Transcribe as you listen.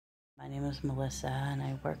name is Melissa and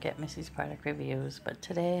I work at Missy's Product Reviews, but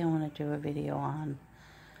today I want to do a video on,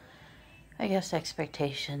 I guess,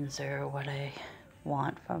 expectations or what I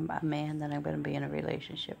want from a man that I'm going to be in a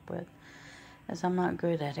relationship with, as I'm not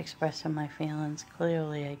good at expressing my feelings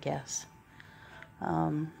clearly, I guess.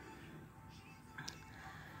 I'm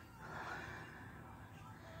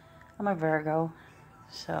a Virgo,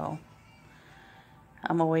 so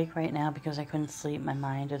I'm awake right now because I couldn't sleep. My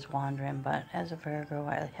mind is wandering, but as a Virgo,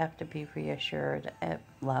 I have to be reassured at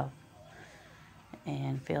love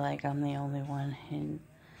and feel like I'm the only one in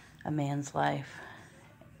a man's life.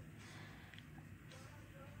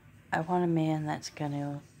 I want a man that's going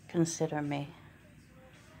to consider me,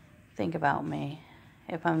 think about me.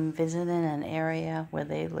 If I'm visiting an area where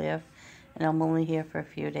they live and I'm only here for a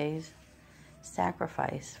few days,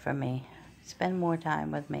 sacrifice for me. Spend more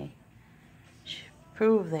time with me.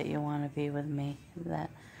 Prove that you want to be with me. That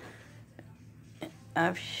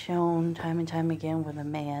I've shown time and time again with a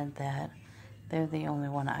man that they're the only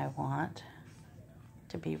one I want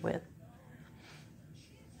to be with.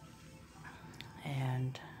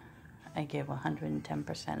 And I give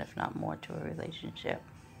 110%, if not more, to a relationship.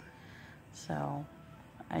 So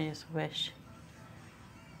I just wish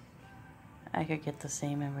I could get the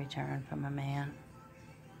same in return from a man.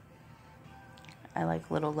 I like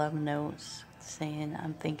little love notes saying,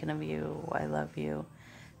 I'm thinking of you, I love you.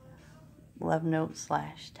 Love note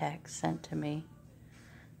 / text sent to me.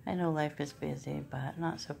 I know life is busy, but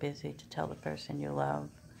not so busy to tell the person you love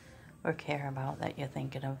or care about that you're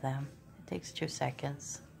thinking of them. It takes 2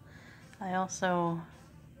 seconds. I don't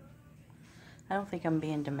think I'm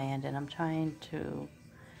being demanding. I'm trying to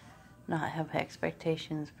not have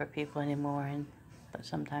expectations for people anymore, but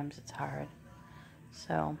sometimes it's hard.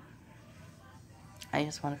 So I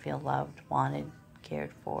just want to feel loved, wanted,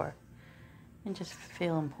 cared for, and just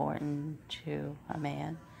feel important to a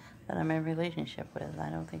man that I'm in a relationship with. I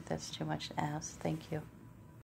don't think that's too much to ask. Thank you.